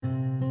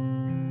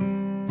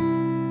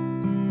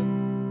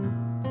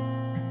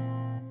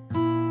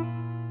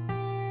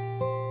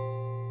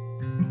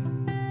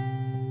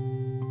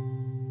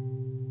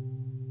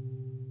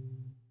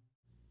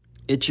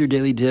It's your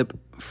daily dip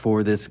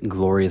for this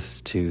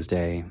glorious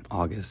Tuesday,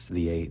 August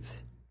the 8th.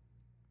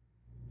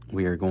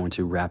 We are going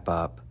to wrap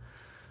up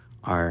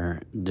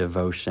our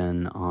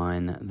devotion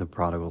on the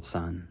prodigal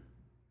son,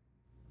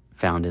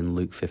 found in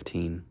Luke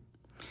 15.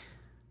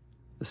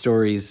 The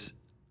stories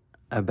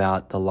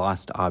about the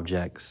lost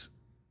objects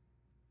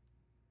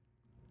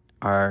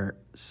are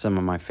some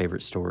of my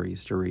favorite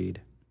stories to read.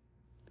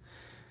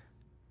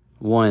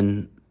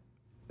 One,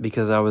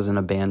 because I was in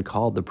a band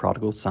called the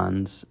Prodigal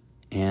Sons,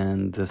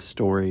 and this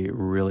story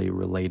really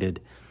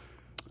related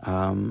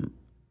a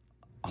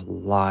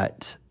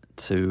lot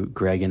to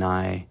Greg and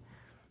I.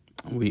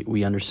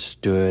 We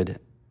understood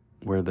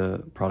where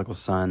the prodigal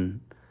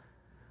son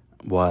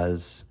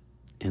was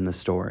in the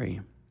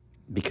story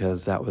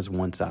because that was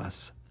once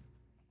us.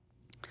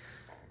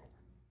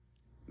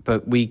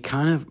 But we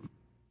kind of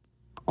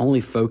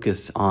only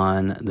focus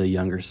on the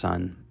younger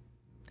son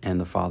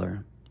and the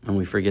father, and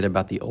we forget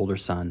about the older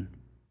son.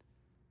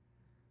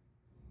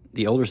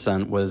 The older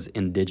son was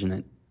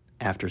indignant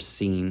after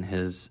seeing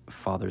his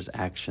father's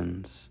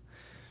actions.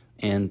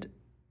 And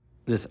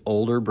this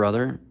older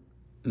brother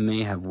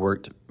may have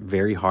worked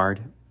very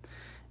hard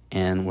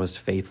and was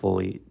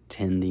faithfully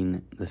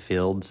tending the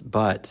fields,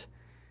 but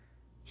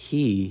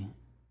he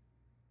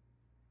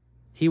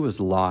was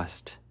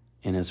lost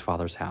in his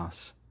father's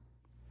house.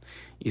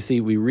 You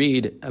see, we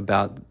read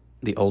about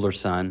the older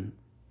son,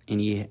 and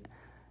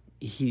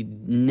he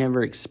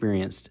never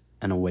experienced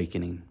an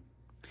awakening.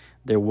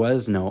 There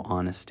was no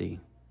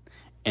honesty,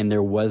 and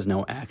there was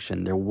no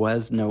action. There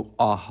was no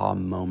aha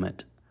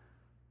moment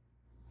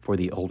for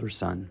the older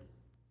son.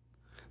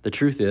 The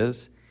truth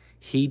is,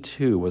 he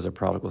too was a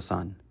prodigal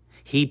son.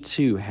 He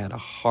too had a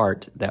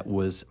heart that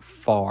was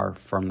far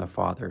from the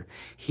Father.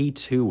 He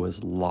too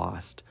was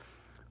lost,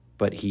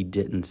 but he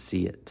didn't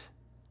see it.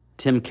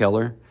 Tim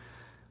Keller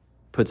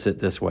puts it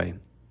this way: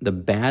 the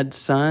bad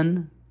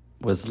son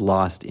was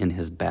lost in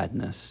his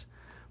badness,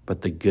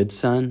 but the good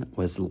son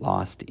was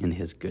lost in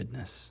his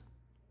goodness,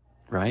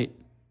 right?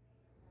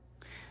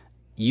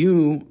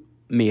 You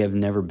may have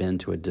never been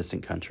to a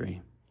distant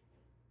country,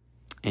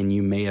 and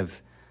you may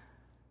have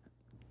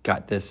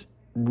got this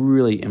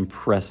really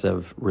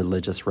impressive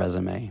religious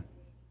resume,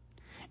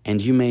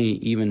 and you may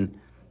even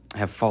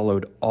have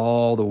followed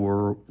all the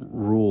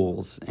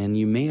rules, and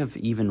you may have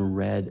even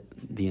read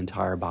the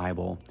entire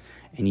Bible,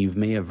 and you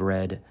may have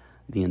read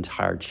the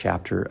entire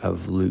chapter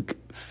of Luke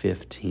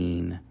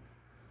 15.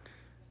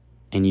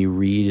 And you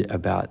read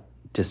about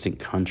distant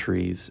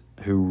countries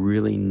who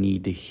really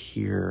need to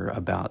hear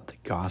about the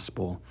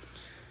gospel.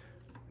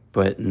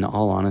 But in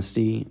all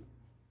honesty,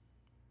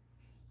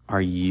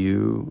 are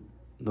you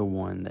the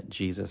one that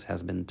Jesus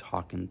has been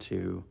talking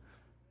to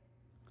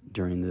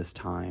during this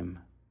time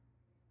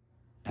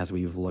as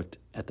we've looked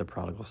at the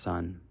prodigal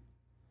son?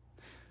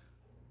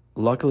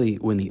 Luckily,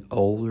 when the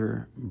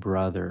older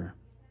brother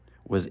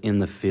was in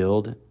the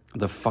field,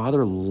 the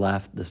father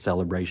left the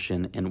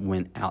celebration and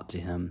went out to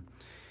him.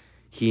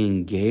 He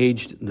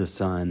engaged the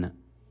son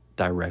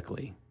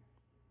directly.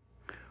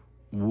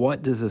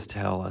 What does this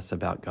tell us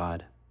about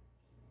God?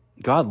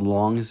 God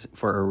longs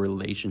for a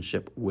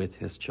relationship with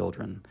his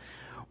children.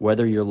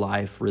 Whether your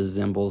life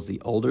resembles the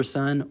older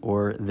son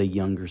or the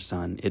younger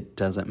son, it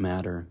doesn't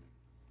matter.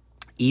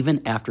 Even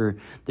after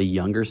the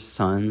younger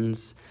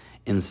son's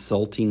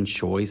insulting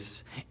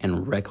choice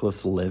and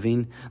reckless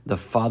living, the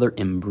father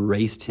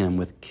embraced him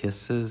with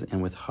kisses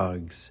and with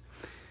hugs.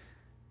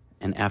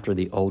 And after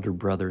the older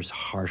brother's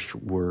harsh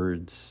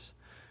words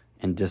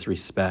and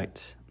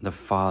disrespect, the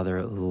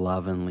father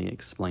lovingly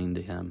explained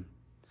to him.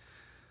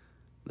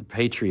 The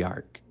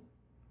patriarch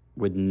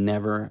would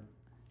never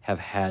have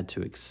had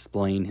to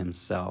explain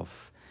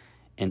himself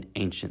in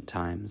ancient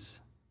times.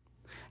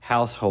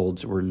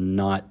 Households were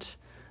not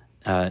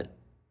a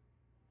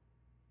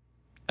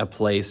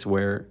place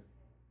where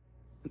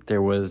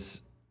there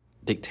was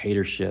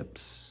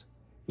dictatorships.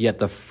 Yet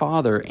the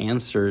father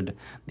answered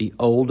the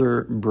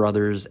older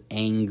brother's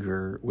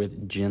anger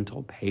with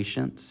gentle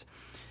patience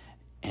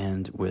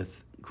and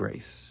with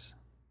grace.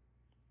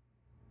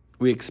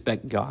 We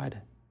expect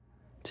God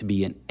to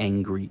be an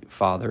angry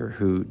father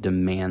who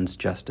demands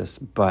justice,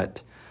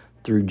 but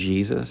through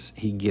Jesus,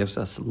 he gives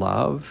us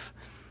love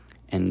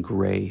and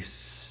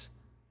grace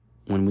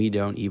when we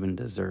don't even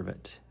deserve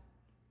it.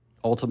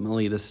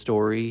 Ultimately, the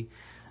story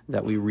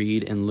that we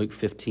read in Luke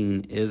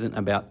 15 isn't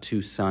about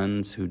two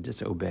sons who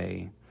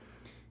disobey.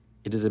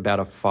 It is about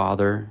a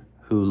father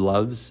who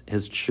loves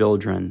his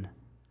children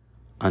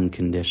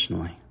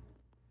unconditionally.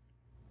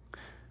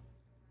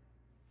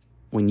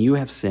 When you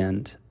have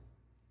sinned,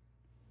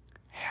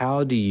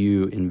 how do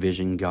you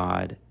envision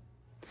God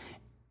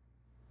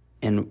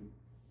and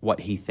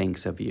what he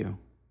thinks of you?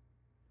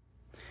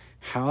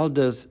 How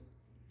does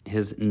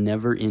his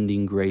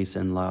never-ending grace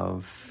and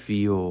love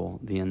fuel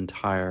the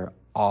entire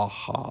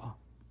aha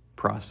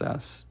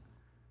process?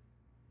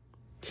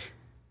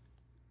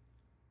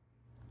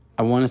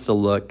 I want us to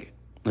look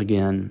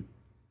again,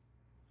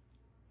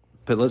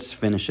 but let's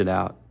finish it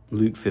out.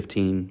 Luke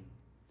 15,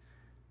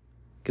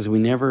 because we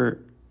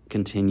never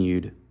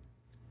continued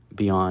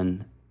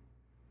beyond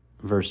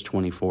verse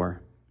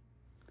 24.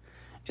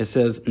 It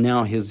says,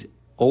 "Now his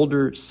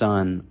older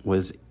son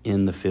was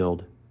in the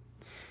field,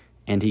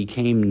 and he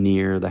came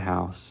near the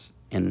house,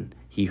 and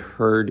he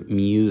heard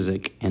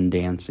music and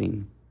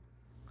dancing.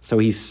 So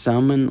he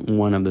summoned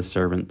one of the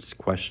servants,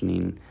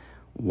 questioning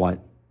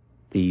what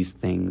these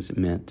things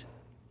meant.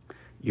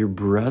 'Your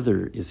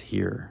brother is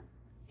here,'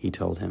 he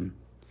told him,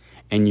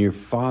 'and your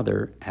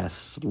father has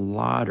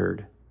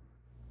slaughtered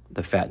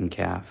the fattened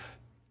calf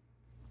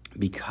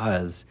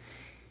because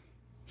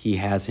he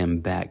has him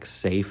back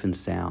safe and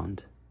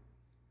sound.'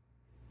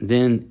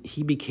 Then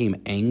he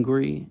became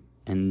angry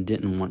and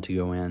didn't want to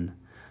go in.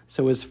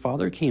 So his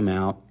father came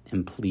out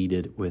and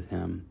pleaded with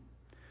him.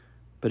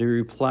 But he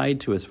replied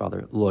to his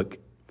father, 'Look,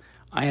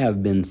 I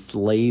have been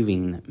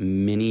slaving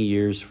many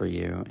years for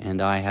you,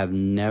 and I have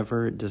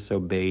never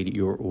disobeyed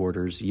your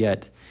orders.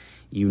 Yet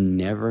you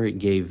never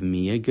gave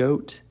me a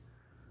goat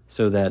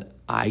so that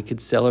I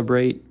could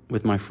celebrate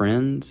with my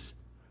friends.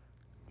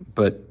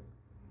 But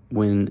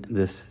when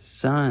this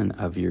son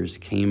of yours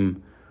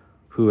came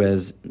who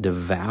has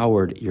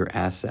devoured your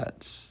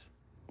assets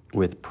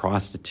with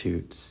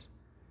prostitutes,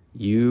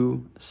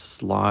 you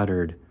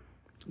slaughtered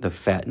the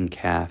fattened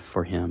calf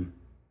for him.'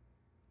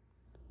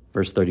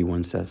 Verse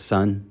 31 says,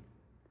 'Son,'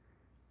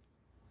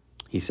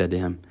 he said to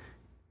him,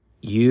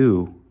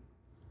 'you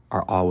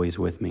are always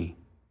with me,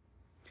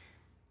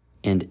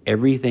 and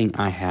everything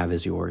I have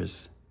is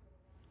yours.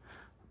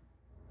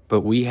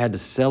 But we had to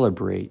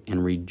celebrate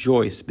and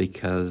rejoice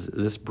because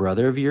this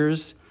brother of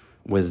yours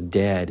was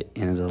dead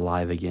and is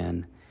alive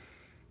again.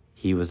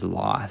 He was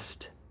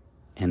lost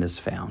and is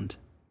found.'"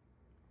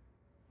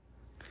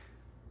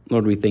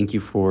 Lord, we thank you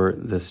for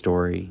this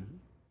story.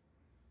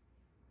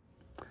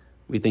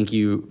 We thank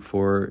you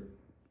for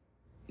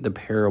the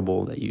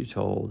parable that you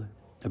told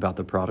about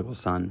the prodigal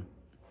son.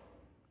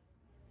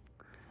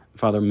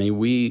 Father, may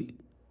we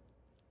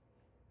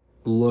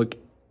look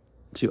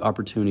to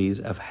opportunities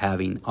of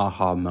having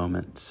aha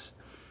moments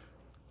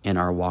in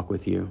our walk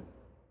with you.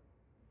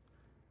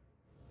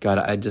 God,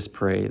 I just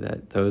pray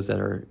that those that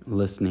are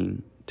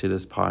listening to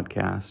this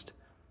podcast,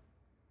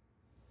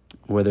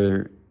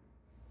 whether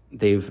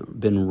they've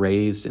been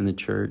raised in the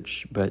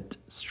church but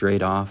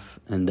strayed off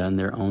and done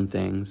their own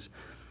things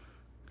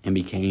and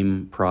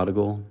became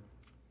prodigal,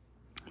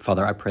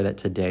 Father, I pray that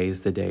today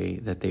is the day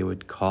that they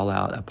would call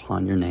out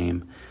upon your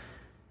name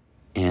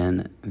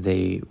and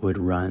they would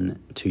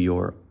run to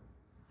your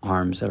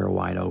arms that are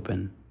wide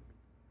open.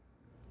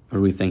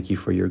 Lord, we thank you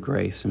for your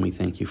grace and we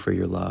thank you for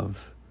your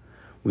love.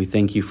 We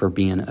thank you for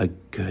being a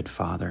good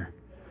Father.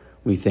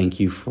 We thank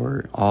you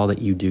for all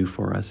that you do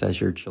for us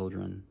as your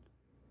children.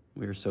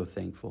 We are so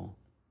thankful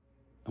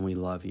and we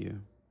love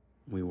you.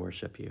 We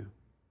worship you.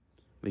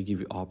 We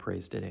give you all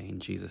praise today. In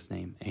Jesus'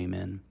 name,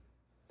 amen.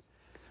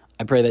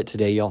 I pray that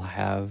today you'll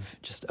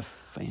have just a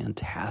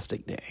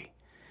fantastic day,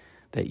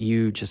 that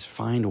you just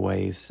find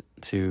ways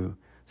to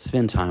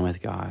spend time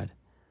with God,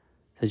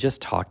 to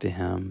just talk to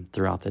him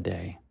throughout the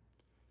day,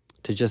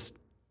 to just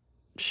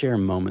share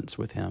moments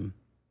with him,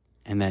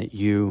 and that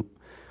you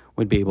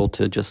would be able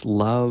to just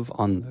love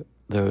on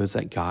those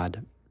that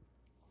God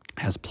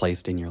has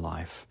placed in your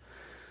life.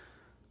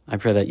 I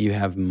pray that you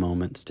have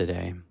moments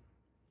today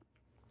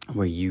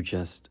where you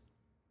just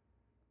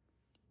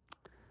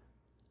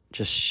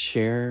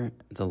share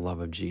the love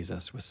of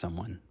Jesus with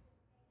someone.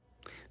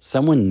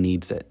 Someone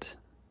needs it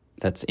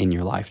that's in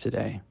your life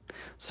today.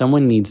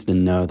 Someone needs to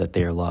know that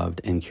they are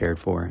loved and cared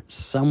for.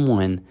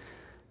 Someone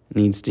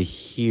needs to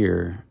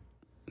hear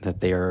that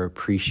they are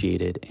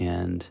appreciated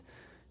and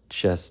they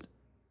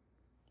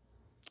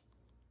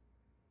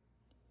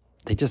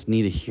just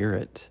need to hear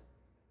it.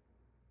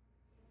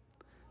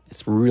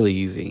 It's really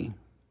easy.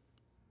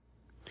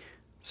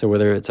 So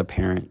whether it's a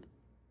parent,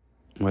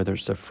 whether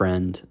it's a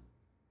friend,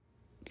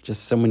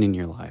 just someone in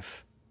your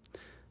life,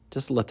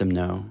 just let them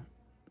know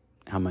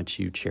how much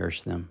you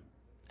cherish them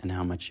and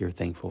how much you're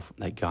thankful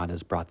that God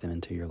has brought them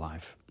into your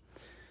life.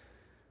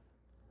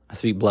 I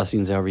speak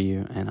blessings over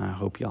you, and I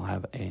hope y'all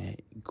have a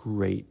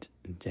great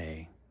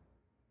day.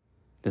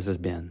 This has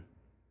been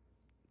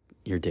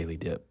your Daily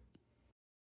Dip.